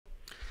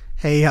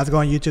Hey, how's it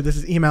going, YouTube? This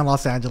is Eman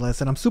Los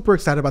Angeles, and I'm super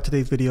excited about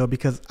today's video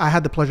because I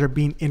had the pleasure of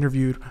being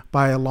interviewed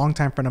by a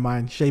longtime friend of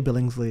mine, Shay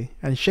Billingsley.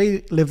 And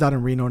Shay lives out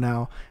in Reno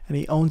now, and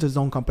he owns his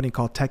own company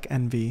called Tech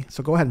Envy.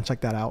 So go ahead and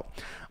check that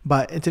out.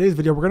 But in today's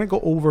video, we're going to go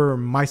over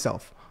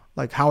myself,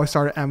 like how I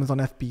started Amazon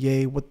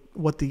FBA,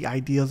 what the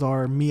ideas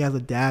are, me as a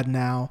dad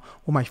now,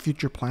 what my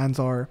future plans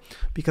are.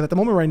 Because at the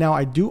moment right now,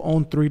 I do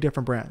own 3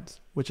 different brands,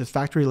 which is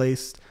Factory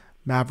Laced,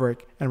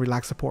 Maverick, and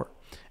Relax Support.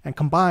 And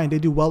combined, they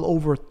do well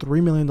over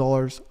 $3 million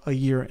a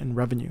year in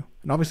revenue.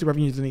 And obviously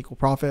revenue is an equal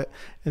profit.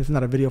 And it's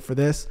not a video for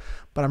this,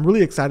 but I'm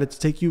really excited to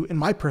take you in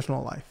my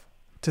personal life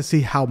to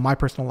see how my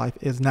personal life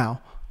is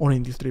now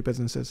owning these 3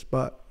 businesses.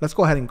 But let's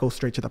go ahead and go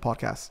straight to the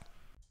podcast.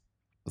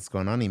 What's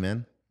going on,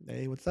 Eman?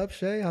 Hey, what's up,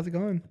 Shay? How's it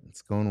going?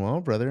 It's going well,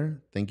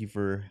 brother. Thank you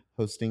for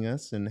hosting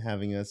us and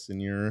having us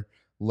in your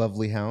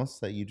lovely house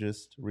that you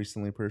just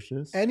recently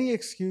purchased. Any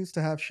excuse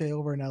to have Shay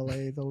over in LA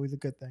is always a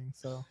good thing.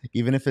 So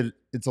even if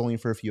it's only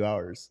for a few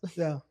hours.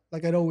 Yeah,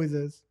 like it always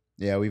is.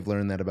 Yeah, we've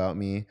learned that about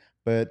me.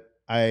 But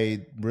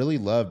I really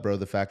love, bro,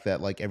 the fact that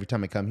like every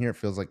time I come here, it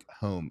feels like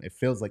home. It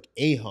feels like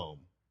a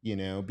home,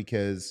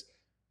 because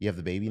you have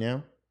the baby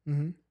now.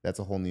 Mm-hmm. That's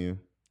a whole new.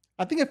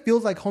 I think it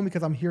feels like home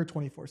because I'm here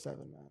 24/7,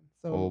 man.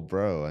 So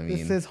bro, I mean,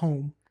 this is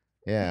home.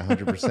 Yeah,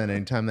 100%.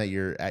 Anytime that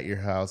you're at your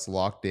house,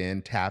 locked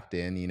in, tapped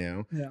in,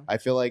 Yeah. I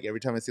feel like every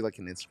time I see like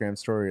an Instagram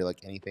story or like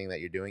anything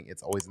that you're doing,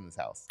 it's always in this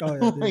house. Oh,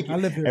 yeah, like, I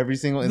live here. Every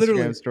single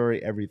Literally. Instagram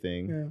story,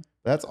 everything. Yeah.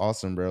 That's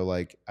awesome, bro.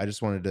 Like, I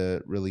just wanted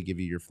to really give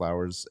you your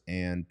flowers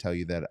and tell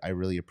you that I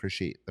really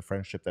appreciate the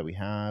friendship that we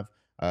have.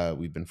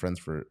 We've been friends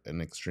for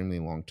an extremely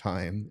long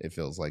time, it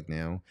feels like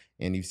now.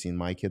 And you've seen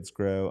my kids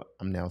grow.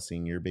 I'm now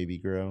seeing your baby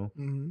grow.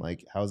 Mm-hmm.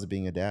 Like, how's it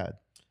being a dad?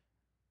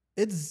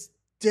 It's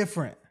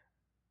different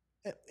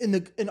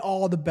in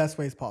all the best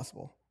ways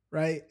possible,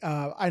 right?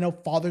 I know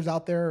fathers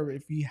out there,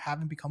 if you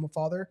haven't become a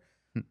father,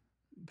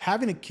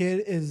 having a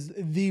kid is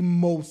the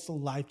most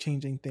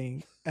life-changing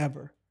thing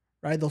ever,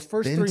 right? Those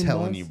first 3 months. Been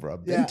telling you, bro.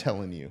 Been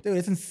telling you. Dude,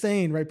 it's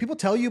insane, right? People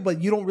tell you,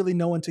 but you don't really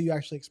know until you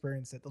actually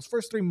experience it. Those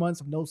first 3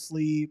 months of no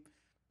sleep,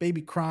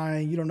 baby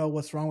crying, you don't know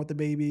what's wrong with the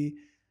baby.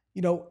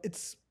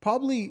 It's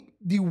probably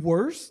the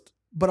worst,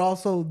 but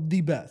also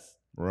the best.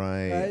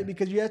 Right?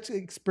 Because you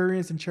actually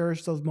experience and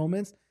cherish those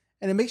moments.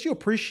 And it makes you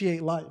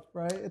appreciate life,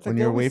 right? It's when like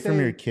you're away from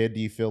your kid, do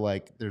you feel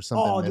like there's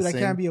something missing? Dude, I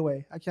can't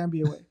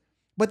be away.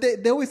 But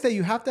they always say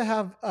you have to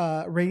have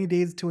rainy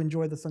days to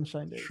enjoy the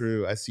sunshine days.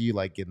 True. I see you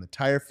like getting the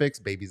tire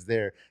fixed, baby's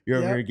there. You're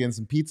over here getting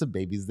some pizza,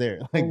 baby's there.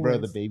 Like, always. Bro,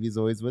 the baby's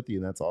always with you.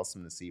 And that's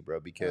awesome to see, bro,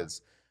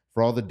 because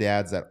for all the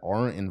dads that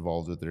aren't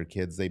involved with their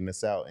kids, they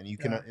miss out. And you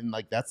can, and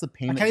like, that's the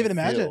pain. I can't even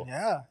imagine.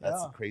 Yeah.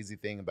 That's the crazy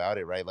thing about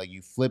it, right? Like,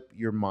 you flip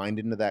your mind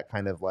into that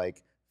kind of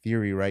like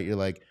theory, right? You're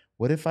like,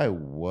 what if I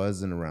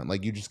wasn't around?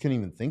 Like, you just couldn't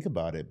even think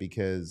about it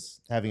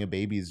because having a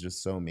baby is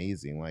just so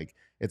amazing. Like,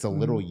 it's a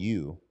little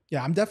you.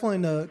 Yeah, I'm definitely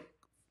in a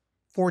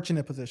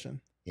fortunate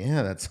position.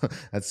 Yeah,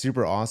 that's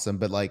super awesome.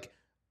 But like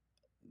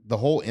the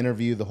whole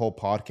interview, the whole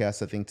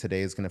podcast, I think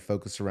today is going to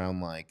focus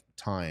around like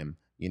time,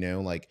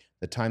 like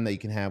the time that you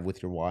can have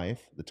with your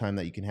wife, the time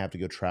that you can have to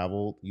go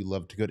travel. You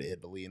love to go to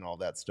Italy and all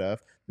that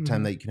stuff. The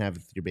time that you can have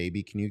with your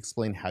baby. Can you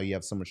explain how you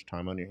have so much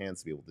time on your hands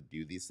to be able to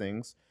do these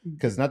things?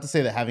 Because not to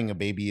say that having a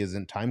baby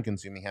isn't time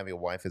consuming, having a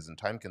wife isn't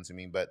time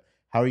consuming, but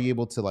how are you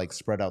able to like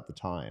spread out the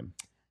time?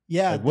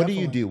 Yeah. Like, what do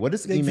you do? What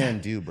does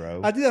Eman do,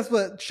 bro? I think that's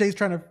what Shay's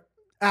trying to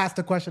ask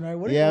the question, right?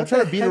 I'm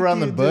trying to beat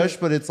around the bush,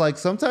 but it's like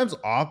sometimes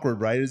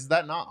awkward, right? Is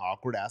that not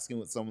awkward asking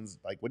what someone's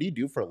like, what do you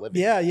do for a living?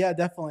 Yeah,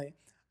 definitely.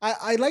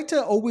 I like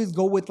to always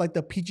go with like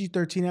the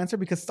PG-13 answer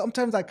because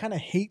sometimes I kind of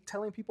hate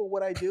telling people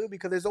what I do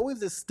because there's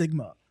always this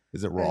stigma.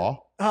 Is it raw?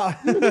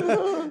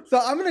 So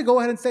I'm going to go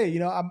ahead and say,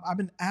 I'm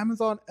an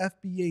Amazon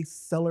FBA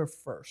seller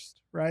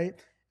first, right?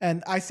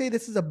 And I say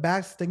this is a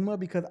bad stigma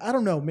because I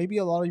don't know, maybe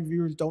a lot of your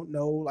viewers don't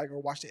know like or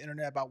watch the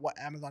internet about what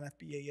Amazon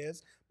FBA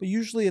is, but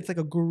usually it's like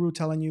a guru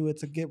telling you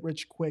it's a get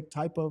rich quick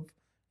type of,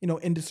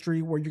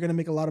 industry where you're going to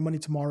make a lot of money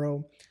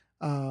tomorrow.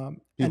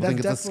 People think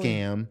it's a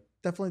scam.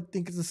 Definitely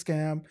think it's a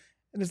scam.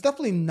 And it's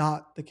definitely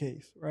not the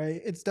case,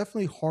 right? It's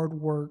definitely hard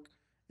work.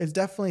 It's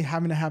definitely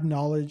having to have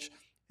knowledge.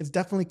 It's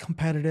definitely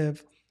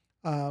competitive.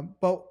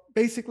 But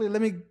basically,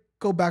 let me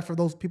go back for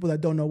those people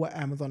that don't know what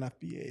Amazon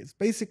FBA is.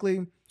 Basically,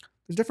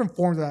 there's different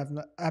forms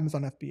of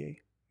Amazon FBA.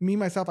 Me,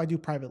 myself, I do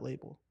private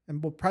label.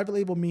 And what private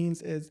label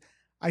means is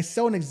I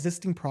sell an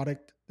existing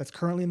product that's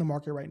currently in the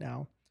market right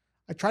now.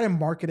 I try to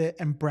market it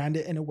and brand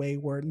it in a way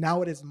where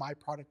now it is my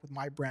product with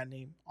my brand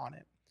name on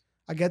it.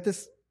 I get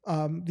these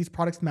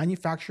products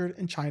manufactured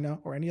in China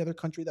or any other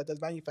country that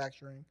does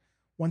manufacturing.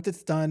 Once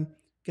it's done,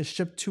 gets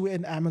shipped to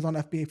an Amazon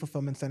FBA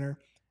fulfillment center.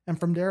 And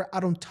from there, I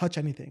don't touch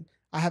anything.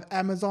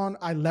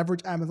 I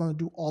leverage Amazon to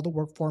do all the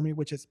work for me,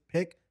 which is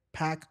pick,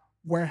 pack,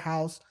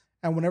 warehouse.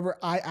 And whenever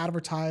I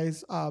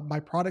advertise my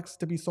products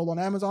to be sold on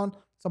Amazon,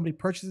 somebody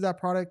purchases that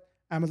product,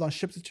 Amazon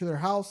ships it to their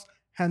house,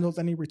 handles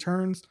any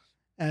returns.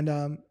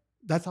 And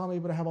that's how I'm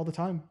able to have all the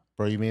time.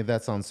 Bro, you made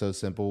that sound so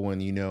simple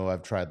when you know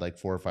I've tried like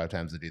 4 or 5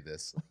 times to do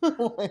this.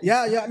 Like,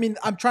 Yeah, yeah. I mean,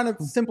 I'm trying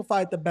to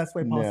simplify it the best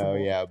way no,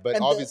 possible. yeah, but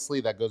And the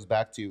obviously that goes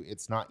back to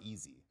it's not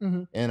easy.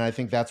 mhm. And I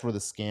think that's where the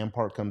scam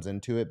part comes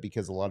into it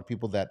because a lot of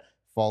people that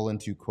fall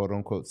into quote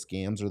unquote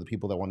scams are the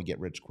people that want to get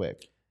rich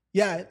quick.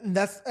 Yeah,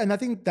 and I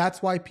think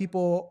that's why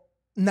people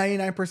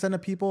 99%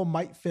 of people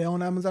might fail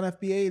on Amazon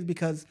FBA is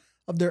because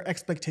of their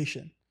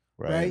expectation,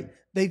 Right. right?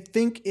 They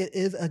think it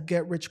is a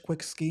get rich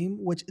quick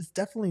scheme, which is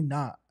definitely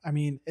not. I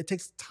mean, it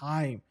takes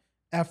time,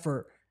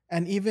 effort,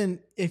 and even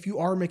if you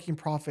are making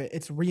profit,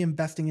 it's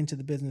reinvesting into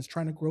the business,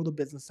 trying to grow the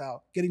business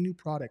out, getting new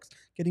products,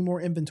 getting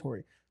more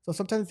inventory. So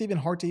sometimes it's even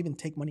hard to even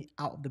take money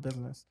out of the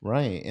business.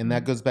 Right. And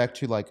that Mhm. goes back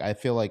to like, I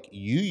feel like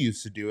you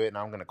used to do it, and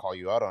I'm going to call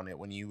you out on it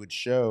when you would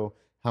show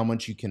how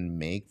much you can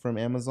make from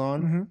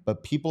Amazon. Mhm.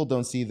 But people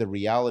don't see the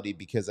reality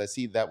because I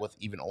see that with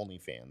even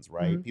OnlyFans,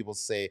 right? Mhm. People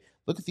say,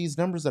 look at these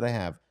numbers that I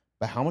have.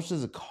 But how much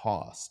does it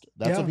cost?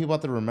 That's what Yeah. people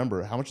have to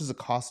remember. How much does it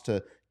cost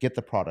to get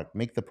the product,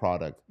 make the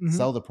product, Mhm.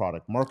 sell the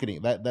product,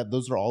 marketing? That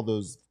those are all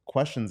those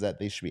questions that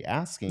they should be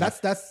asking. That's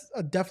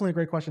definitely a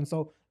great question.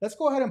 So let's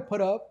go ahead and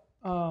put up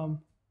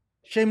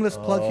shameless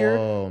plug here.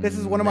 Oh This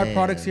is one of my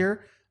products man.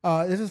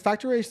 here. This is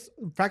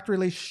factory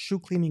lace shoe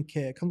cleaning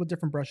kit. It comes with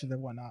different brushes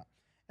and whatnot.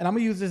 And I'm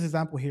gonna use this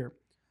example here.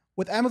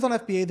 With Amazon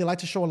FBA, they like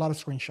to show a lot of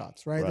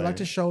screenshots, right? They like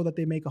to Right. show that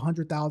they make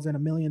 100,000,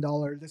 $1 million,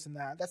 this and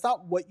that. That's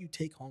not what you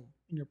take home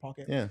in your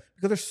pocket Yeah.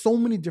 because there's so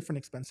many different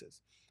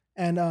expenses.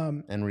 And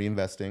And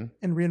reinvesting.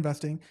 and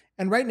reinvesting.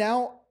 And right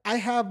now, I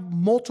have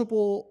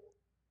multiple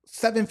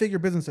seven-figure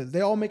businesses.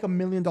 They all make $1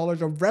 million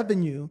of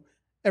revenue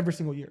every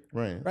single year,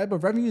 Right. right? But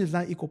revenue does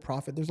not equal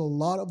profit. There's a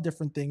lot of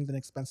different things and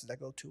expenses that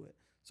go to it.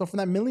 So from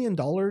that $1 million,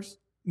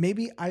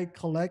 maybe I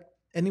collect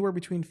anywhere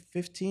between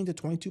 15 to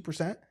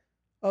 22%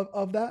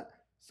 of that.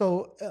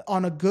 So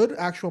on a good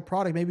actual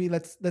product, maybe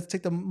let's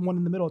take the one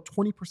in the middle,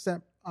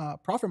 20%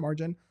 profit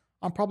margin.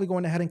 I'm probably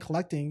going ahead and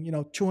collecting,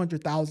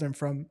 200,000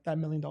 from that $1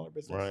 million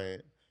business. Right.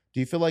 Do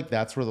you feel like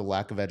that's where the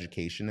lack of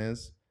education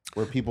is?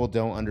 Where people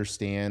don't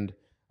understand.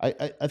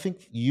 I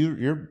think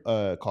you're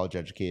college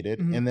educated,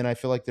 Mhm, and then I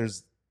feel like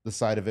there's the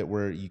side of it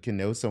where you can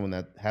know someone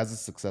that has a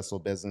successful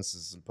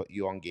business and put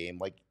you on game.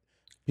 Like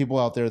people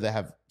out there that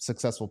have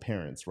successful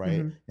parents,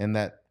 right? mhm, And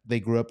that they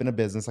grew up in a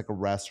business like a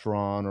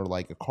restaurant or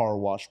like a car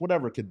wash,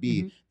 whatever it could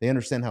be. mhm, They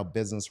understand how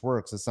business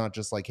works. It's not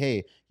just like,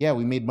 hey, yeah,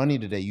 we made money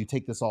today. You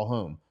take this all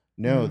home.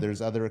 No, mhm,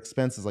 there's other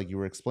expenses like you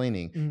were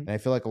explaining. mhm. And I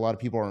feel like a lot of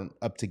people aren't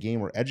up to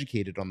game or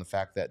educated on the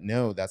fact that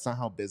no, that's not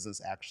how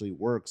business actually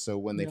works. So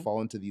when they Yeah.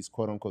 fall into these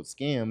quote unquote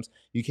scams,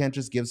 you can't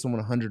just give someone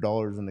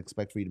 $100 and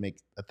expect for you to make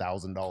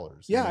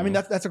 $1,000, you Yeah, I mean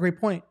know? that's a great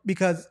point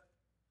because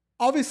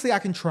obviously I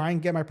can try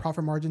and get my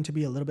profit margin to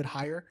be a little bit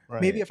higher.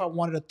 Maybe Right. if I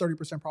wanted a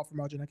 30% profit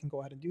margin, I can go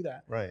ahead and do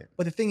that. Right.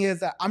 But the thing is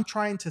that I'm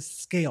trying to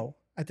scale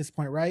at this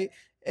point, right?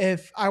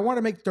 If I want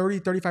to make 30,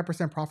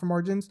 35% profit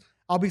margins,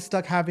 I'll be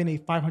stuck having a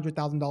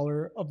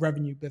 $500,000 of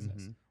revenue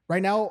business. Hmm.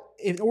 Right now,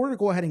 in order to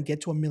go ahead and get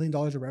to $1 million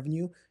of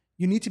revenue,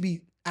 you need to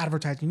be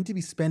advertising, you need to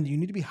be spending, you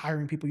need to be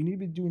hiring people, you need to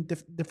be doing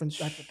different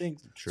types of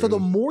things. So the True.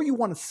 more you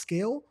want to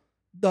scale,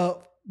 the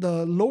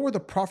lower the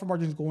profit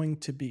margin is going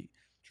to be.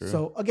 True.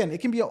 So again, it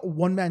can be a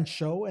one man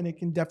show, and it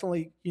can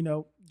definitely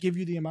give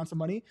you the amounts of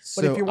money.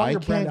 But if So you want I your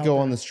brand can't out go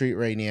on the there, street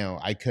right now.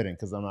 I couldn't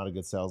because I'm not a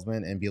good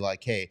salesman and be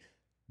like, hey,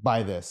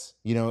 buy this,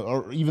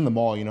 or even the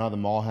mall. You know how the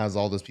mall has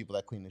all those people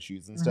that clean the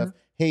shoes and stuff. Mhm,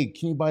 Hey,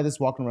 can you buy this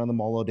walking around the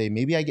mall all day?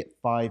 Maybe I get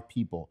 5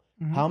 people.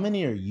 mhm. How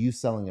many are you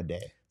selling a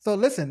day? So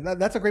listen,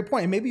 that's a great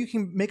point. And maybe you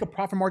can make a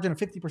profit margin of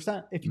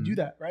 50% if you do Mhm.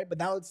 that, right? But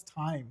now it's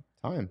time,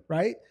 Time.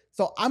 right?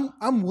 So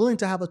I'm willing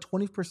to have a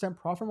 20%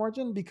 profit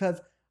margin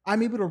because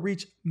I'm able to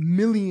reach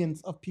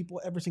millions of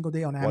people every single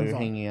day on While you're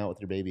Amazon. hanging out with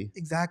your baby.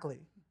 Exactly.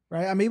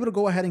 Right. I'm able to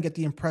go ahead and get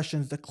the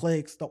impressions, the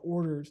clicks, the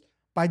orders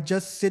by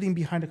just sitting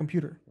behind a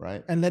computer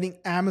Right. and letting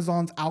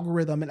Amazon's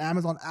algorithm and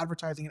Amazon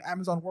advertising and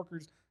Amazon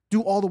workers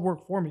do all the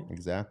work for me. Right.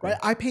 Exactly.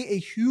 I pay a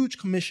huge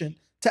commission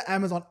to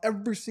Amazon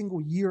every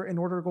single year in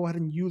order to go ahead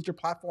and use their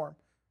platform,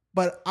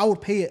 but I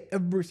would pay it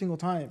every single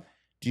time.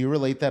 Do you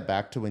relate that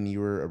back to when you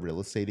were a real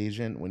estate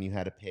agent, when you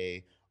had to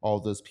pay all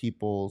those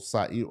people?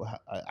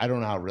 I don't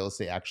know how real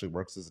estate actually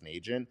works as an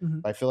agent,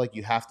 Mhm, but I feel like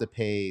you have to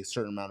pay a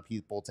certain amount of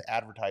people to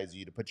advertise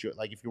you to put you,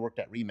 like if you worked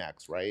at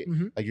Remax, right?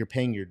 mhm. Like you're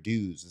paying your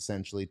dues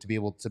essentially to be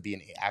able to be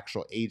an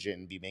actual agent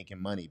and be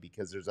making money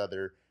because there's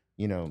other,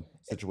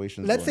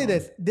 situations Let's going say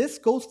on. this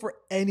goes for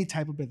any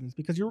type of business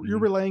because you're Hmm.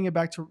 relaying it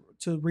back to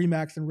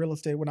Remax and real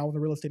estate when I was a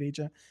real estate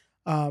agent.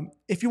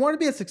 If you want to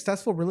be a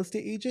successful real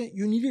estate agent,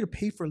 you needed to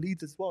pay for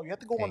leads as well. You have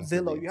to go on Paying for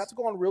Zillow, you have leads. to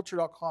go on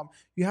Realtor.com,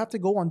 you have to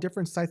go on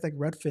different sites like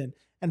Redfin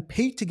and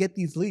pay to get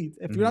these leads.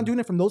 If you're not Hmm. doing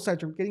it from those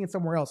sites, you're getting it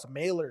somewhere else,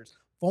 mailers,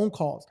 phone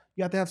calls.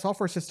 You have to have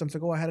software systems to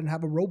go ahead and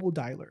have a robo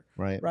dialer,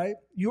 Right. right?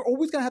 You're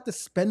always gonna have to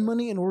spend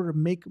money in order to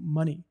make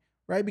money,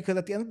 right? Because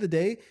at the end of the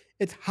day,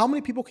 it's how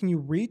many people can you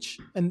reach,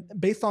 and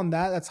based on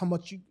that, that's how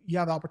much you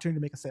have the opportunity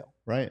to make a sale.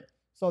 Right.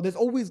 So there's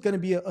always going to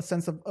be a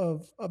sense of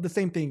the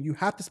same thing. You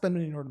have to spend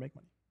money in order to make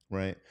money.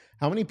 Right.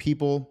 How many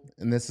people,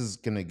 and this is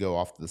going to go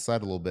off to the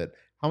side a little bit,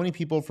 how many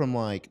people from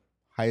like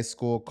high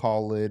school,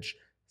 college,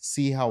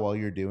 see how well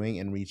you're doing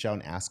and reach out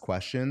and ask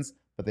questions,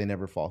 but they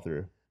never fall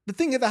through. The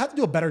thing is, I have to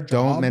do a better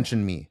Don't job.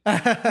 mention me.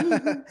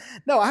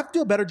 No, I have to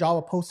do a better job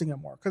of posting it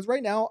more because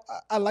right now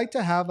I like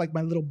to have like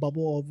my little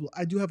bubble of.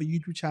 I do have a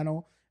YouTube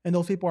channel, and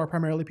those people are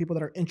primarily people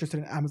that are interested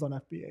in Amazon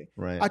FBA.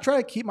 Right. I try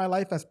to keep my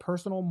life as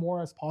personal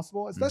more as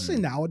possible, especially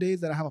Mhm.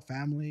 nowadays that I have a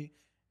family,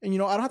 and I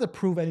don't have to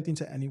prove anything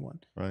to anyone.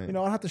 Right. I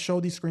don't have to show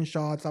these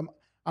screenshots.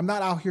 I'm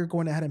not out here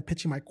going ahead and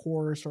pitching my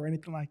course or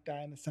anything like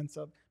that in the sense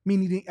of me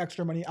needing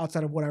extra money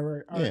outside of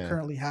whatever I Yeah.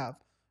 currently have.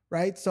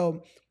 Right.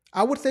 So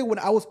I would say when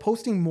I was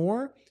posting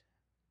more,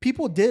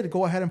 people did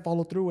go ahead and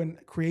follow through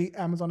and create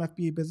Amazon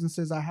FBA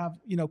businesses. I have,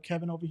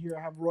 Kevin over here.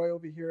 I have Roy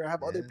over here. I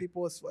have other Yeah.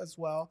 people as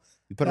well.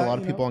 You put a That, lot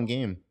of people on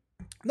game.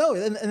 no,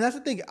 and that's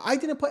the thing. I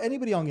didn't put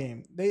anybody on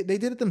game. They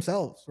did it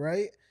themselves,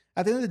 right?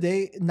 At the end of the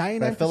day, But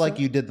I feel like 99%.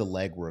 you did the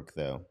legwork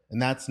though.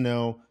 And that's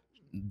no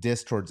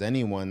diss towards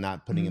anyone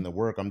not putting in Mhm, the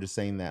work. I'm just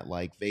saying that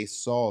like they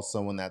saw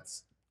someone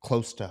that's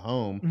close to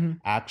home mhm,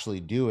 actually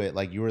do it.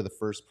 Like you were the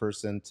first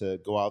person to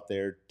go out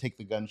there, take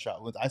the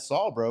gunshot with. I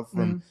saw, bro,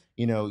 from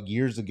mhm,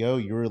 years ago,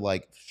 you were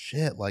like,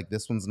 shit, like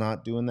this one's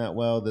not doing that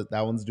well.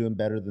 That one's doing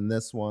better than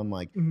this one.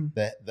 Like mhm.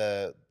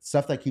 the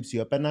stuff that keeps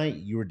you up at night,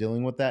 you were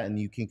dealing with that, and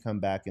you can come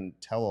back and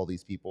tell all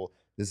these people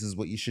this is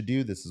what you should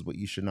do, this is what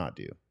you should not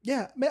do.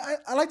 Yeah, man,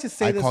 I like to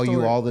say I this call you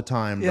story. all the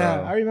time,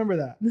 Yeah, I bro. remember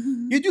that.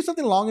 You do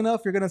something long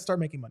enough, you're gonna start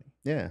making money.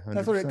 Yeah,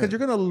 That's what because 100%. you're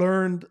gonna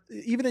learn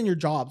even in your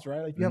jobs,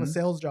 right? Like if you have a Mhm.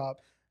 sales job,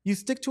 you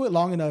stick to it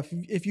long enough.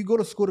 If you go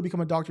to school to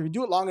become a doctor, you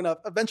do it long enough,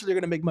 eventually you're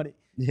gonna make money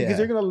because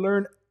you're Yeah. gonna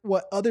learn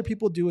what other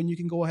people do, and you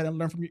can go ahead and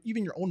learn from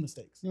even your own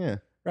mistakes, Yeah.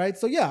 right?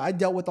 So yeah, I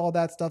dealt with all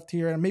that stuff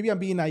here, and maybe I'm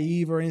being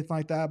naive or anything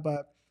like that,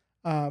 but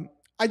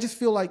I just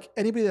feel like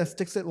anybody that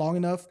sticks it long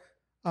enough,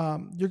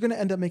 you're gonna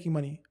end up making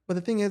money. But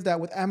the thing is that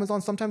with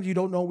Amazon, sometimes you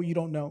don't know what you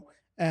don't know,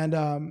 and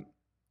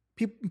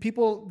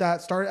people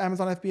that started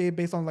Amazon FBA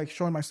based on like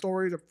showing my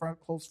stories of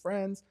close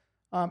friends.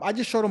 I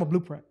just showed them a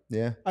blueprint.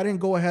 Yeah. I didn't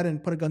go ahead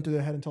and put a gun to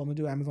their head and tell them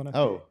to do Amazon FBA.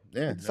 Oh, yeah,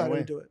 They no decided to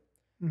way. do it.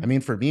 I Mhm.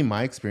 mean, for me,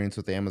 my experience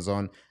with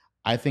Amazon,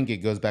 I think it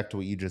goes back to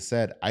what you just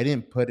said. I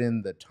didn't put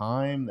in the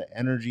time, the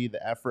energy,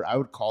 the effort. I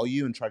would call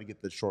you and try to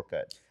get the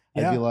shortcut.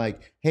 I'd be Yeah.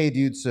 like, "Hey,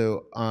 dude,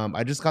 so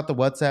I just got the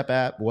WhatsApp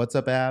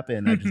app,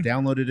 and I just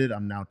downloaded it.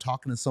 I'm now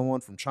talking to someone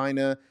from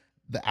China.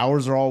 The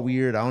hours are all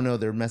weird. I don't know.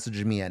 They're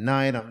messaging me at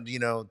night. I'm,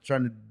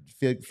 trying to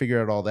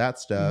figure out all that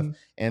stuff. Mhm.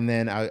 And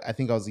then I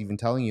think I was even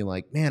telling you,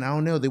 like, man, I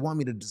don't know. They want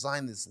me to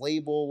design this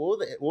label. What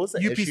was the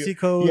issue? UPC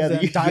codes Yeah,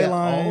 and die yeah, all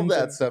lines.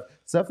 that And,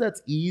 stuff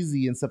that's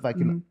easy and stuff I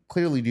can mhm,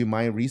 clearly do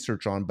my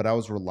research on, but I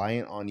was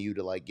reliant on you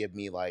to like give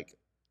me like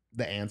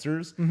the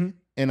answers. mhm.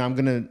 And I'm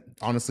gonna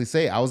honestly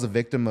say I was a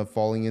victim of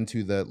falling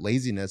into the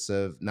laziness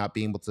of not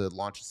being able to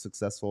launch a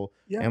successful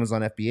Yeah.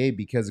 Amazon FBA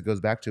because it goes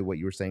back to what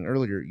you were saying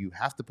earlier. You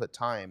have to put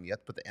time, you have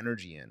to put the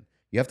energy in,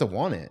 you have to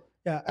want it.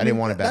 Yeah, I I didn't mean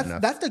want it bad that's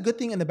enough. that's the good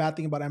thing and the bad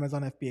thing about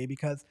Amazon FBA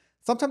because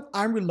sometimes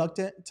I'm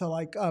reluctant to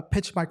like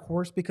pitch my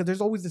course because there's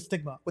always the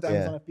stigma with Yeah,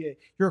 Amazon FBA.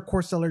 You're a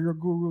course seller, you're a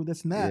guru,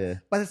 this and that. yeah,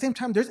 But at the same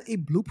time, there's a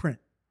blueprint,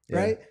 yeah,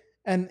 right?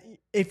 And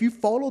if you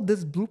follow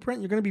this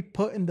blueprint, you're going to be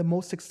put in the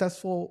most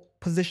successful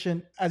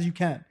position as you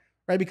can,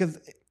 right? Because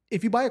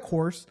if you buy a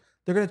course,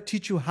 they're going to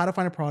teach you how to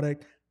find a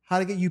product, how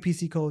to get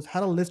UPC codes, how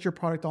to list your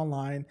product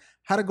online,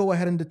 how to go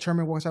ahead and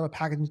determine what type of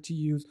packaging to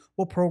use,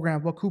 what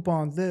programs, what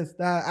coupons, this,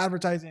 that,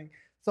 advertising.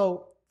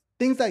 So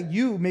things that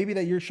maybe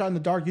that you're shot in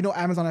the dark,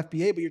 Amazon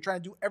FBA, but you're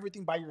trying to do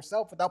everything by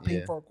yourself without paying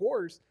yeah. for a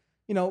course.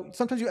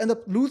 Sometimes you end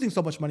up losing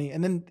so much money,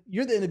 and then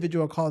you're the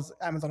individual who calls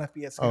Amazon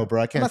FBA a Oh, scam. bro,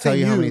 I I'm can't not tell saying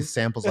you how many you.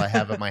 samples I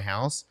have at my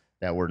house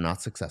that were not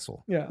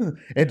successful. Yeah,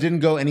 It didn't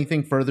go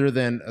anything further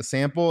than a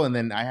sample, and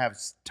then I have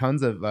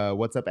tons of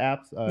WhatsApp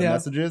apps yeah,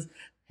 messages.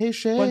 Hey bunch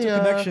Shay,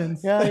 of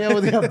connections. yeah,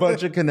 we have a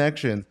bunch of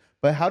connections.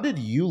 But how did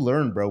you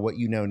learn, bro? What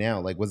you know now?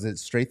 Like, was it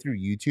straight through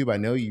YouTube? I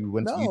know you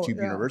went to No, YouTube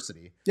yeah,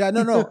 University. yeah,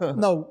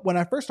 no. When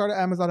I first started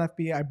Amazon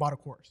FBA, I bought a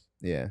course,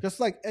 Yeah, just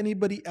like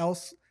anybody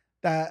else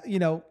that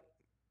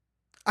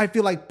I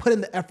feel like put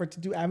in the effort to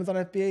do Amazon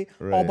FBA,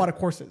 all right, bought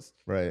courses,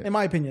 right, in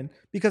my opinion,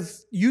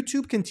 because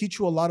YouTube can teach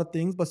you a lot of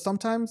things, but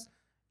sometimes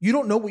you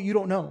don't know what you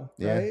don't know,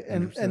 yeah, right?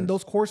 And 100%,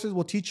 those courses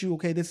will teach you,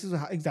 okay, this is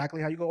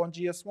exactly how you go on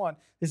GS1.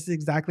 This is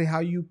exactly how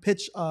you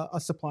pitch a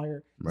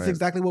supplier. This is right.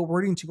 exactly what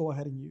wording to go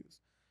ahead and use.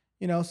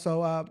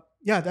 So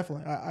yeah,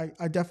 definitely.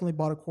 I definitely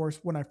bought a course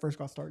when I first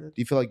got started.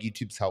 Do you feel like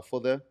YouTube's helpful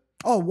though?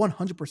 Oh,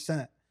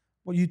 100%.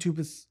 Well, YouTube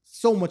is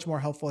so much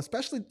more helpful,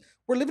 especially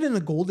we're living in a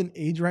golden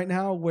age right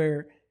now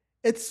where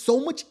it's so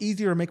much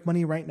easier to make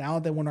money right now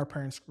than when our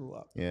parents grew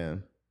up Yeah,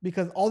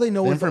 because all they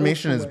know the is the old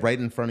information school is way. right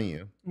in front of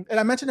you. And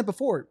I mentioned it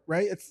before,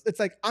 right? It's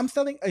like I'm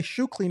selling a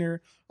shoe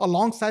cleaner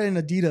alongside an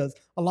Adidas,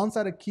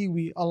 alongside a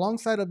Kiwi,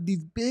 alongside of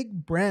these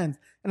big brands,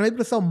 and I'm able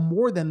to sell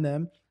more than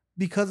them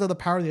because of the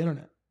power of the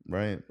internet,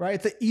 Right, right?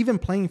 It's an even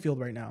playing field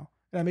right now,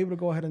 and I'm able to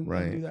go ahead and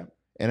right. do that.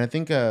 And I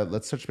think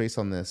let's touch base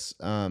on this.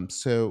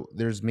 So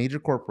there's major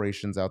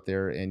corporations out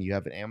there, and you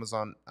have an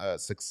Amazon,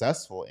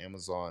 successful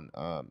Amazon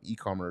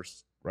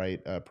e-commerce, right,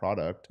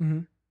 product.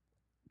 Mhm.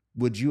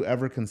 Would you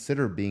ever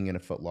consider being in a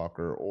Foot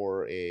Locker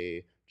or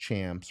a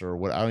Champs or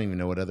what, I don't even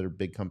know what other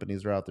big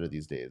companies are out there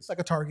these days. Like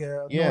a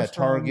Target, Yeah, Nordstrom's.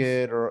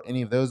 Target or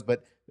any of those.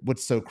 But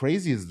what's so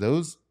crazy is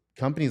those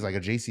companies like a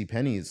JC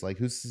Penney's, like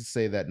who's to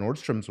say that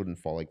Nordstrom's wouldn't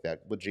fall like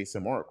that with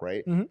Jason Mark,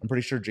 right? Hmm. I'm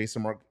pretty sure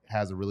Jason Mark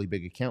has a really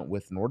big account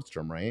with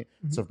Nordstrom, right?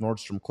 Hmm. So if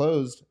Nordstrom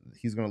closed,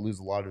 he's going to lose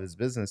a lot of his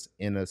business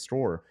in a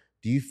store.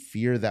 Do you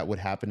fear that would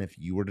happen if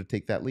you were to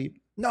take that leap?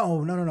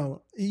 No, no, no,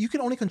 no. You can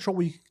only control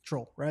what you can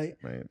control, right?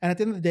 Right. And at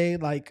the end of the day,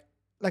 like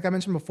I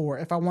mentioned before,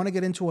 if I want to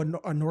get into a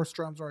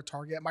Nordstrom's or a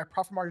Target, my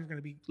profit margin is going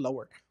to be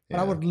lower. But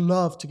I Yeah. would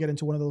love to get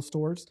into one of those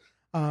stores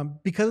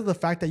because of the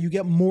fact that you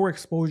get more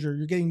exposure,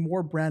 you're getting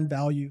more brand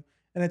value,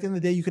 and at the end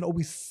of the day, you can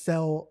always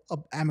sell a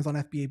Amazon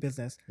FBA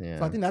business. So I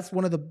Yeah. think that's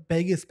one of the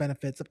biggest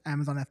benefits of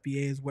Amazon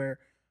FBA is where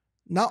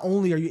not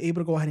only are you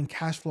able to go ahead and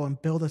cash flow and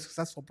build a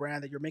successful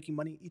brand that you're making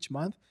money each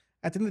month,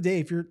 at the end of the day,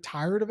 if you're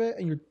tired of it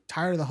and you're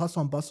tired of the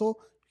hustle and bustle,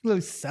 you can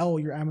literally sell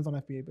your Amazon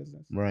FBA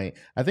business. Right.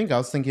 I think I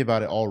was thinking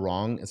about it all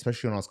wrong,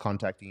 especially when I was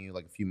contacting you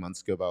like a few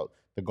months ago about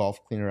the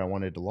golf cleaner I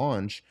wanted to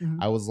launch. Mhm.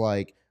 I was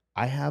like,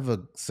 I have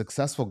a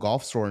successful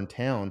golf store in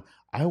town.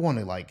 I want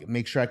to like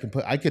make sure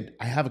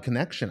I have a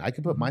connection. I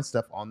could put Mhm. my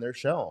stuff on their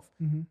shelf.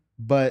 Mhm.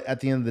 But at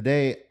the end of the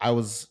day, I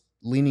was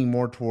leaning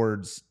more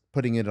towards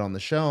putting it on the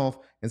shelf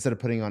instead of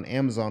putting it on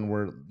Amazon,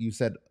 where you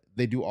said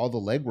they do all the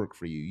legwork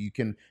for you. You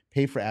can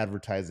pay for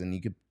advertising,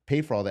 you could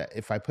pay for all that.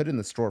 If I put it in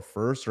the store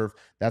first, or if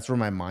that's where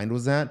my mind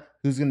was at,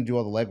 who's going to do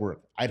all the legwork?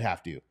 I'd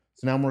have to.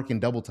 So now I'm working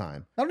double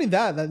time. Not only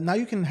that now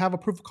you can have a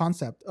proof of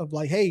concept of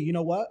like, hey, you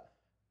know what?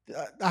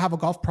 I have a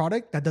golf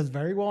product that does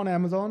very well on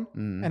Amazon,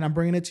 Mm. and I'm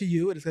bringing it to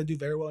you, and it's going to do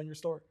very well in your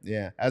store.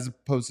 Yeah, as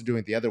opposed to doing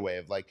it the other way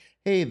of like,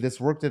 hey, this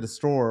worked at a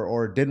store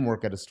or it didn't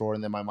work at a store,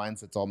 and then my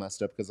mindset's all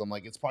messed up because I'm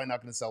like, it's probably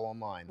not going to sell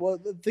online Well,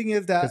 the thing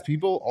is because that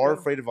people are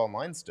afraid of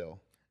online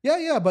still.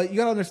 yeah, but you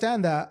got to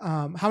understand that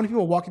how many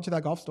people walk into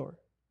that golf store?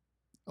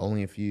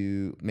 Only a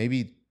few,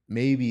 maybe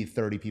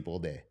 30 people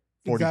a day,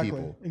 40 Exactly,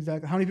 people,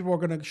 exactly. How many people are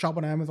going to shop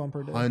on Amazon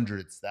per day?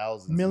 hundreds,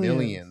 thousands, Millions,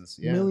 millions.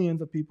 Yeah,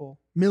 millions of people,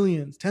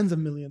 millions, tens of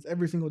millions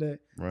every single day.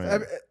 So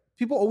right.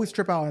 people always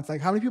trip out. It's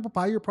like, how many people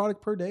buy your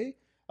product per day?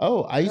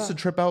 Oh, I used Yeah, to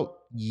trip out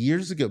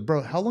years ago,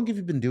 bro. How long have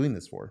you been doing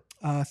this for?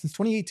 since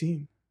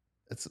 2018.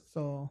 It's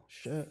So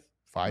shit, a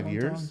 5 long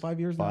time, years, 5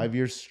 years now. 5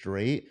 years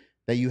straight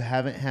that you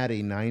haven't had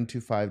a 9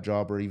 to 5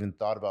 job or even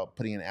thought about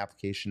putting an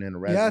application in, a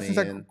Yeah, resume since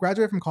I in.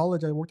 graduated from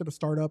college, I worked at a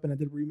startup and I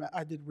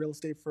did real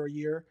estate for a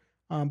year.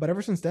 But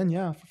ever since then,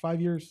 yeah, for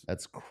 5 years.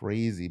 That's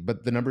crazy.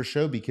 But the numbers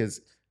show,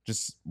 because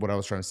just what I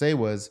was trying to say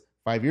was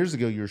 5 years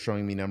ago, you were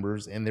showing me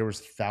numbers and there was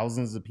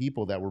thousands of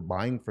people that were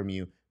buying from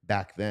you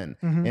back then.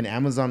 Hmm. And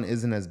Amazon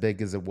isn't as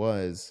big as it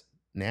was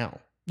now.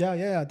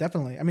 Yeah,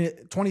 definitely. I mean,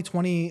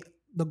 2020,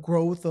 the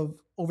growth of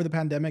over the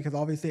pandemic has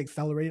obviously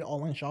accelerated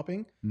online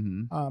shopping.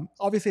 Mm-hmm.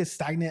 Obviously, it's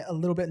stagnant a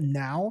little bit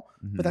now,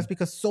 but that's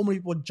because so many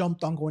people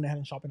jumped on going ahead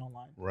and shopping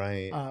online.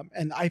 Right.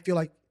 And I feel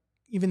like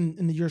even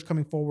in the years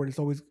coming forward,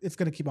 it's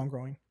going to keep on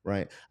growing.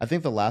 Right. I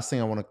think the last thing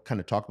I want to kind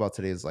of talk about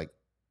today is like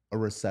a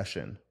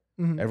recession.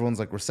 Mhm. Everyone's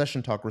like,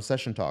 recession talk,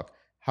 recession talk.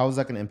 How is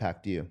that going to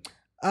impact you?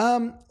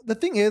 The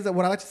thing is that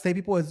what I like to say to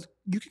people is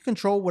you can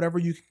control whatever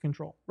you can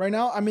control. Right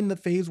now, I'm in the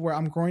phase where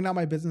I'm growing out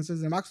my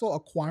businesses and I'm also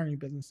acquiring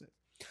businesses.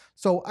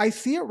 So I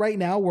see it right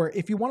now where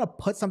if you want to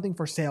put something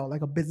for sale,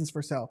 like a business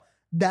for sale,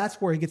 that's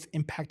where it gets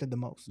impacted the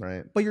most.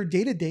 Right. But your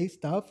day-to-day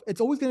stuff,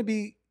 it's always going to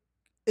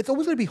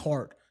be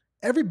hard.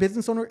 Every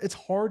business owner, it's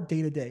hard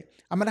day to day.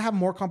 I'm going to have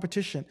more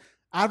competition.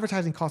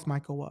 Advertising costs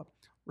might go up,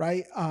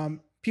 right?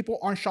 People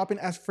aren't shopping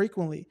as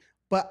frequently,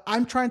 but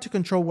I'm trying to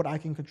control what I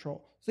can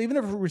control. So even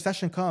if a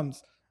recession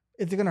comes,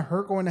 is it going to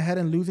hurt going ahead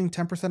and losing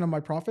 10% of my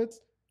profits?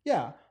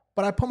 Yeah.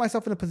 But I put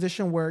myself in a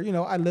position where,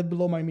 I live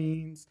below my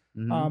means.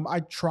 Mhm.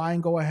 I try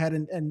and go ahead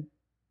and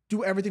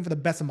do everything for the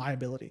best of my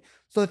ability.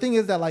 So the thing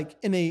is that like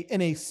in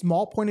a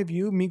small point of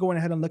view, me going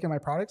ahead and looking at my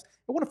products,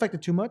 it won't affect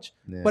it too much.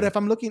 Yeah. But if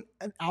I'm looking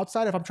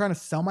outside, if I'm trying to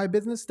sell my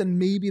business, then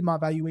maybe my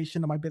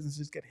valuation of my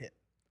businesses get hit,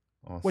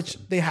 which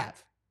Awesome. they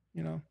have,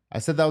 I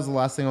said that was the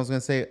last thing I was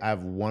going to say. I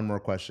have one more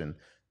question.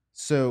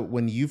 So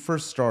when you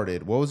first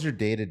started, what was your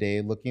day to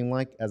day looking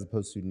like as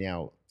opposed to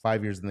now,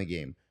 5 years in the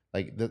game?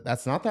 Like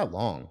that's not that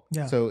long.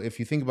 Yeah. So if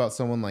you think about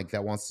someone like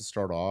that wants to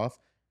start off,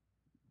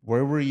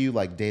 where were you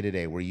like day to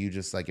day? Were you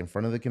just like in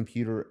front of the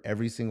computer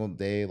every single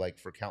day, like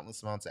for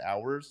countless amounts of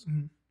hours?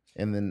 Mhm.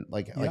 And then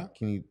Yeah.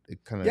 can you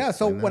kind of Yeah.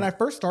 So explain when I that?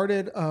 first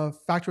started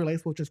Factory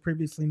Lace, which was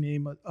previously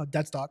named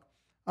Dead Stock,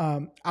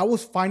 I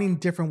was finding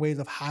different ways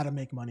of how to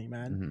make money,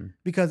 man. Mhm.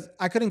 Because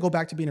I couldn't go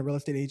back to being a real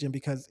estate agent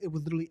because it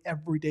was literally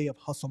every day of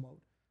hustle mode,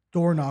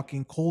 door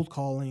knocking, cold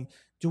calling,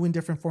 doing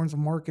different forms of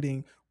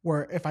marketing.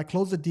 Where if I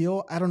close a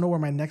deal, I don't know where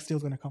my next deal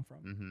is going to come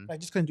from. Mhm. I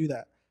just couldn't do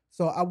that.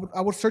 So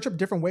I would search up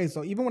different ways.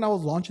 So even when I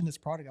was launching this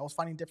product, I was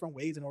finding different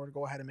ways in order to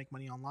go ahead and make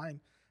money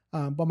online.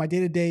 But my day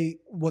to day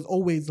was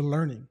always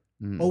learning,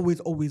 Mhm.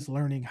 always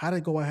learning how to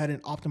go ahead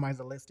and optimize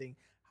the listing,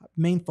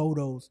 main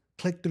photos,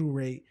 click through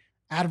rate,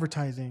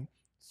 advertising.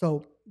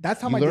 So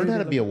that's how You my learned how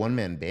day-to-day to be a looked.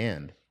 one-man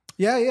band.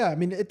 Yeah. I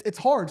mean, it's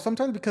hard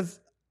sometimes because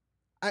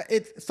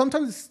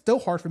sometimes it's still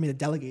hard for me to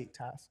delegate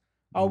tasks.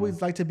 I Mhm.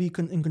 always like to be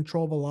in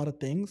control of a lot of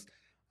things.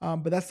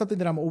 But that's something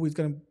that I'm always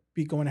going to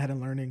be going ahead and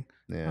learning.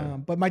 Yeah.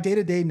 But my day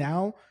to day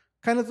now,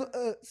 kind of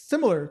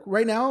similar.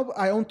 Right now,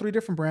 I own 3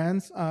 different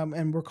brands,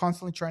 and we're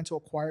constantly trying to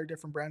acquire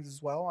different brands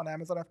as well on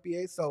Amazon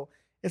FBA. So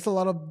it's a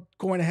lot of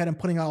going ahead and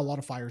putting out a lot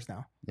of fires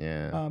now,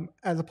 Yeah.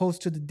 as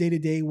opposed to the day to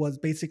day was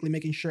basically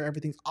making sure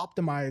everything's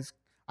optimized,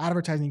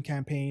 advertising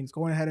campaigns,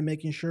 going ahead and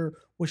making sure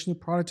which new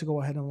product to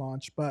go ahead and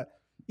launch. But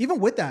even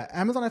with that,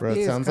 Amazon Bro, it FBA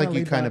is sounds kind like of you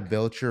laid kind of back.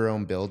 built your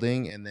own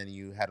building and then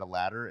you had a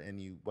ladder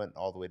and you went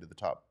all the way to the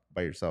top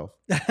by yourself.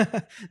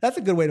 That's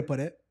a good way to put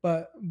it.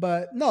 But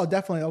no,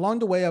 definitely along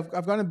the way, I've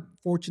gotten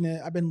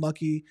fortunate. I've been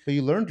lucky. But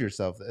you learned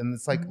yourself. And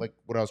it's Mhm, like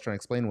what I was trying to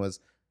explain was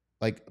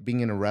like being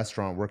in a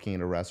restaurant, working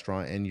in a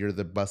restaurant, and you're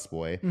the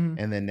busboy, mhm,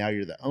 and then now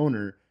you're the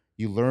owner.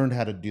 You learned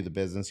how to do the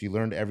business. You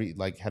learned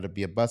like how to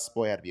be a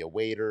busboy, how to be a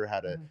waiter, how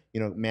to,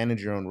 mhm.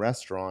 manage your own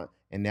restaurant.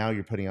 And now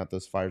you're putting out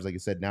those fires. Like you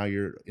said, now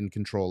you're in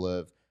control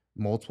of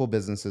multiple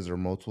businesses or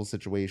multiple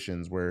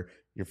situations where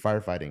you're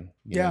firefighting.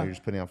 Yeah, You're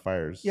just putting out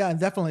fires. yeah, and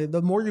definitely.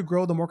 The more you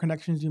grow, the more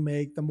connections you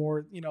make. The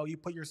more you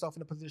put yourself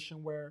in a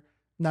position where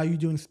now you're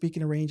doing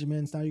speaking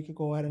arrangements. Now you could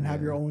go ahead and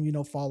have your Yeah.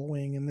 own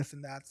following and this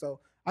and that. So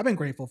I've been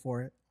grateful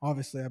for it.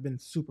 Obviously, I've been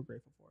super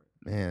grateful for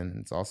Man,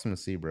 it's awesome to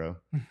see, bro.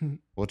 it.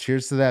 Well,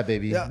 cheers to that,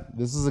 baby. Yeah,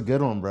 This is a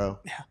good one, bro.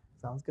 yeah,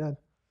 sounds good.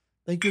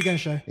 Thank you again,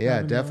 Shay, for Yeah,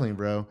 having me on. definitely,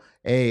 bro.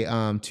 Hey,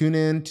 tune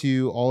in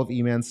to all of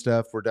Eman's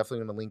stuff. We're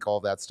definitely going to link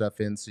all that stuff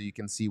in so you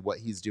can see what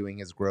he's doing,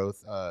 his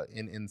growth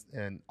in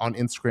on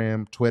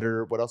Instagram,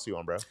 Twitter. What else are you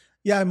on, bro?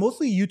 Yeah,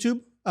 mostly YouTube.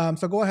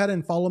 So go ahead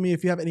and follow me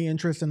if you have any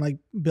interest in like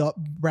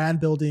brand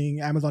building,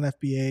 Amazon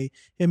FBA.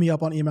 Hit me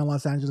up on Email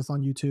Los Angeles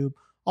on YouTube.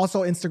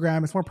 Also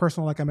Instagram. It's more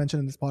personal, like I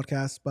mentioned in this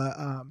podcast, but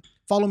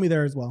follow me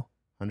there as well.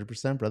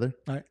 100%, brother.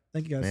 All right,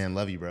 thank you guys. Man,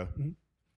 love you, bro. Mhm.